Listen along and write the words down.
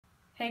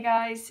Hey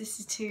guys, this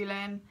is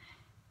Tulin.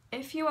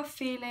 If you are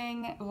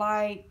feeling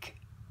like,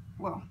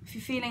 if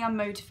you're feeling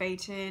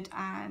unmotivated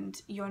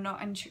and you're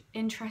not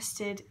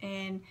interested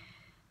in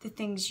the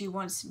things you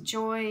once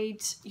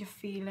enjoyed, you're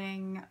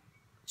feeling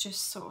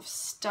just sort of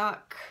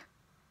stuck,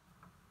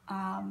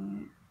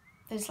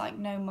 there's like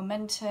no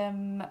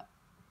momentum,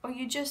 or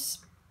you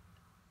just,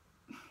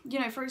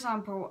 for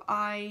example,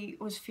 I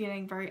was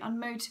feeling very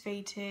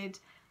unmotivated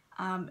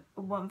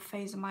one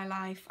phase of my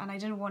life, and I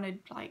didn't want to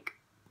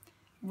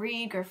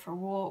read, go for a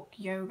walk,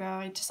 yoga.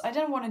 I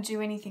didn't want to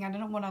do anything. I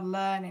didn't want to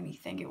learn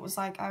anything. It was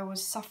like I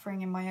was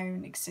suffering in my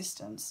own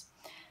existence.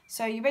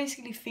 So you're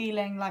basically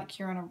feeling like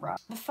you're in a rut.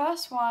 The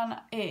first one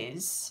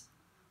is,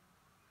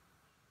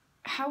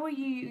 how are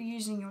you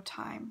using your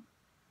time?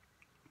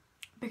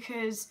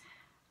 Because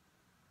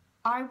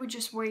I would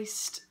just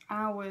waste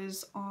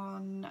hours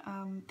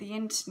on the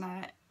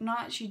internet, not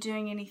actually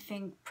doing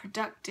anything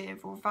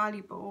productive or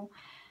valuable,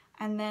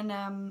 and then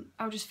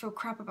I'll just feel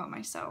crap about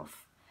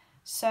myself.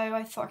 So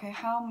I thought, okay,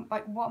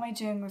 what am I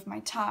doing with my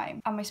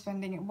time? Am I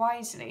spending it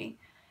wisely?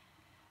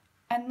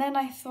 And then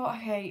I thought,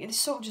 okay, it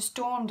sort of just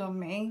dawned on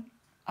me,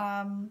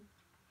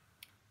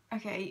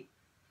 okay,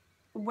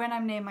 when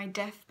I'm near my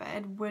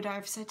deathbed, would I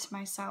have said to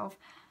myself,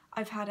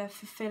 I've had a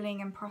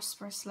fulfilling and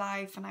prosperous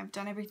life and I've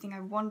done everything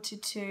I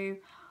wanted to,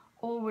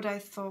 or would I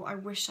thought, I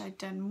wish I'd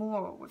done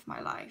more with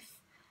my life?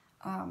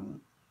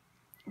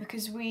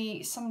 Because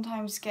we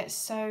sometimes get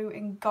so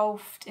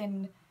engulfed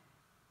in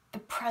the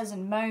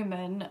present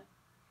moment.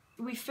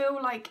 We feel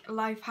like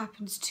life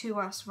happens to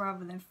us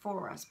rather than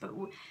for us, but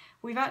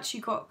we've actually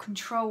got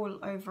control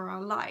over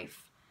our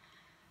life.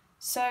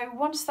 So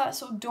once that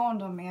sort of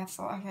dawned on me, I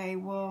thought, okay,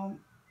 well,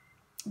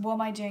 what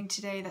am I doing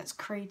today that's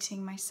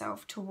creating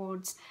myself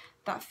towards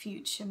that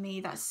future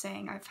me that's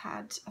saying I've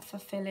had a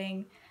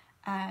fulfilling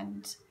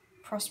and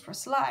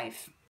prosperous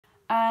life?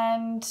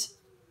 And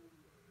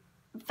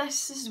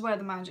this is where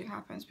the magic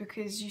happens,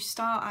 because you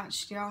start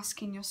actually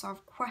asking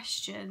yourself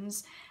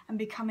questions and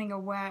becoming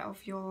aware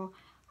of your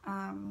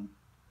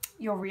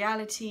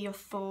reality, your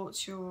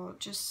thoughts, your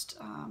just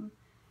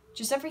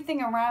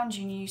everything around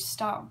you, and you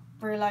start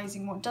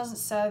realizing what doesn't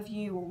serve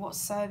you or what's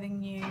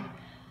serving you.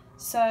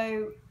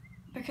 So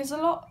because a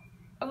lot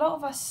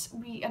of us,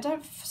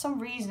 for some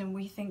reason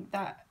we think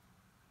that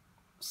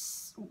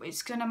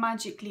it's gonna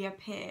magically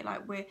appear,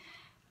 like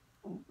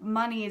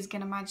money is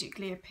gonna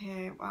magically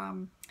appear,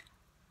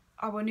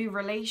 our new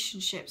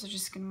relationships are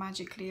just gonna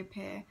magically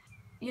appear.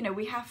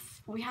 We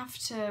have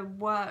to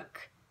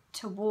work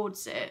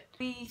towards it.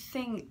 We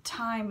think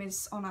time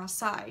is on our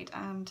side,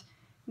 and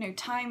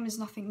time is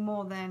nothing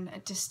more than a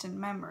distant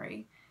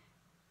memory.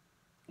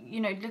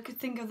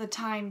 Think of the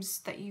times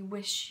that you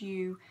wish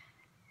you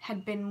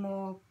had been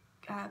more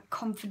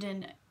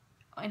confident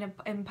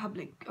in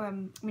public,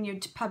 when you're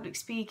public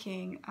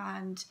speaking,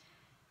 and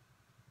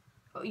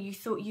you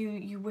thought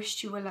you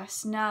wished you were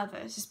less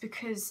nervous. It's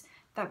because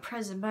that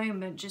present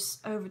moment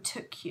just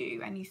overtook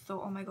you and you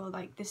thought, oh my god,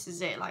 like this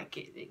is it,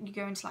 you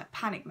go into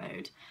panic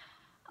mode.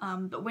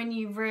 But when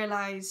you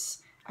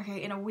realise,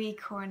 okay, in a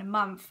week or in a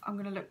month I'm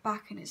going to look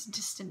back and it's a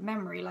distant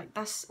memory,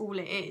 that's all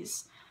it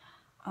is.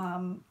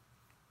 For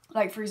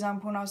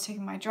example, when I was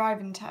taking my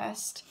driving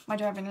test,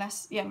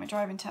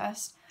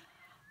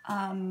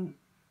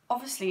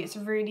 obviously it's a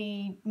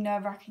really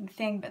nerve-wracking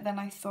thing, but then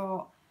I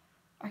thought,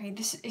 okay,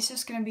 it's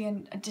just going to be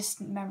a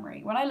distant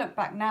memory. When I look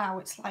back now,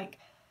 it's like,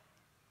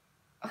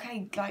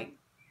 okay,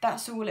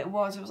 that's all it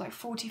was. It was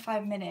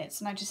 45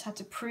 minutes and I just had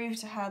to prove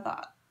to her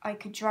that I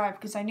could drive,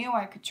 because I knew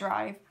I could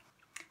drive.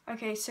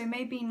 Okay, so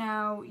maybe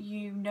now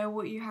you know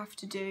what you have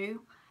to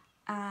do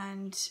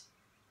and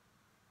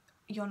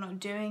you're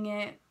not doing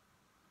it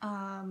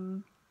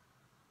out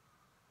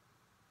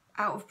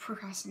of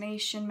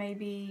procrastination,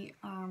 maybe,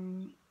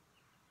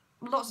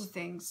 lots of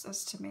things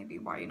as to maybe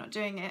why you're not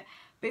doing it.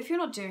 But if you're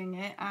not doing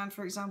it, and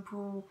for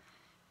example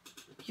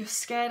you're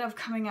scared of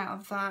coming out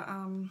of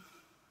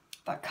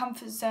that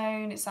comfort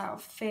zone, it's out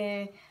of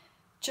fear,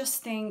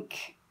 just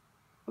think,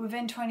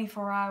 within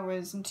 24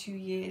 hours and 2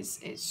 years,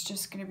 it's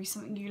just going to be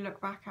something you look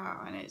back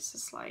at and it's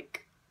just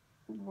like,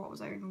 what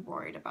was I even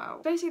worried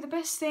about? Basically, the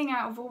best thing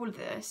out of all of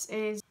this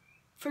is,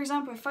 for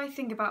example, if I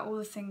think about all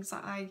the things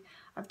that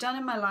I've done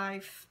in my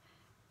life,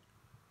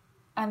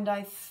 and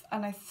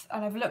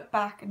I've looked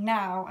back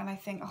now and I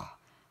think, oh,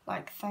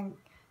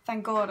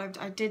 thank God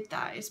I did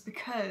that. It's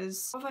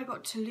because, what have I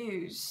got to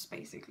lose,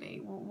 basically?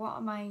 What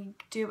am I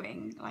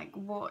doing?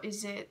 What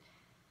is it?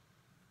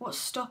 What's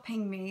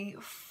stopping me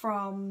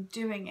from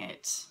doing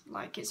it?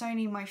 It's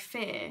only my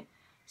fear.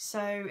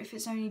 So if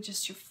it's only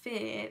just your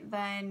fear,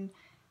 then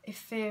if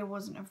fear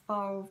wasn't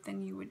involved,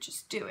 then you would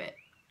just do it.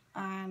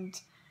 And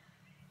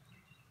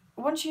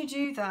once you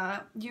do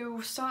that,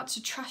 you'll start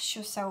to trust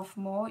yourself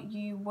more.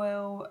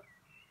 You'll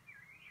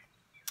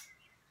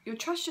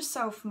trust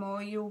yourself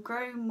more, you'll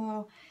grow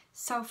more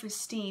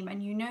self-esteem,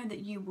 and you know that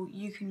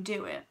you can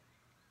do it.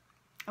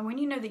 And when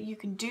you know that you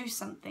can do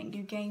something,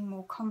 you gain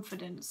more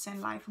confidence in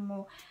life and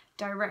more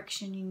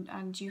direction,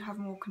 and you have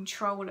more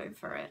control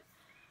over it.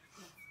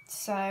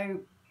 So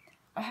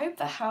I hope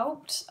that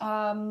helped.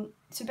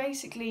 So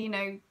basically, you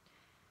know,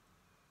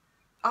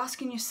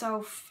 asking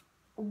yourself,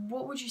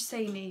 what would you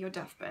say near your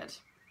deathbed?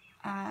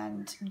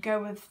 And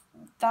go with,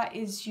 that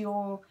is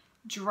your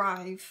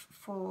drive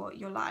for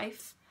your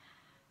life.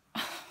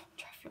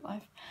 Drive for your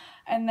life.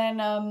 And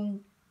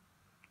then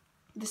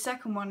the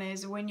second one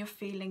is when you're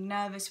feeling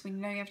nervous, when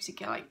you know you have to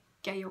get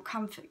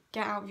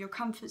out of your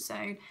comfort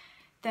zone,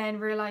 then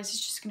realise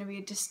it's just going to be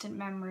a distant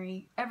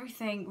memory.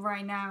 Everything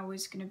right now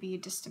is going to be a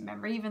distant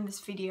memory. Even this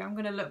video, I'm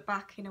going to look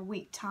back in a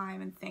week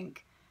time and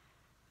think,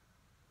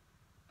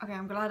 okay,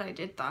 I'm glad I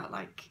did that.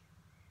 Like,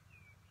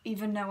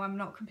 even though I'm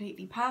not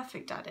completely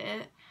perfect at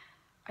it,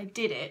 I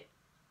did it.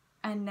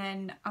 And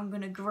then I'm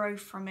going to grow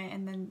from it,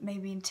 and then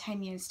maybe in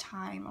 10 years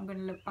time I'm going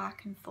to look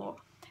back and thought,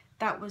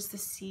 that was the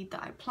seed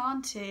that I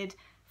planted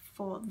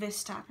for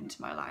this to happen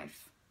to my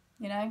life,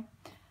 you know?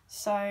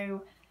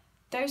 So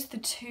those are the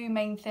two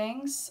main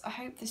things. I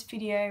hope this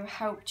video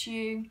helped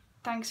you.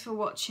 Thanks for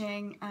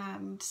watching,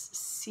 and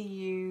see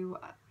you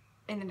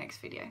in the next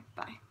video.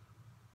 Bye.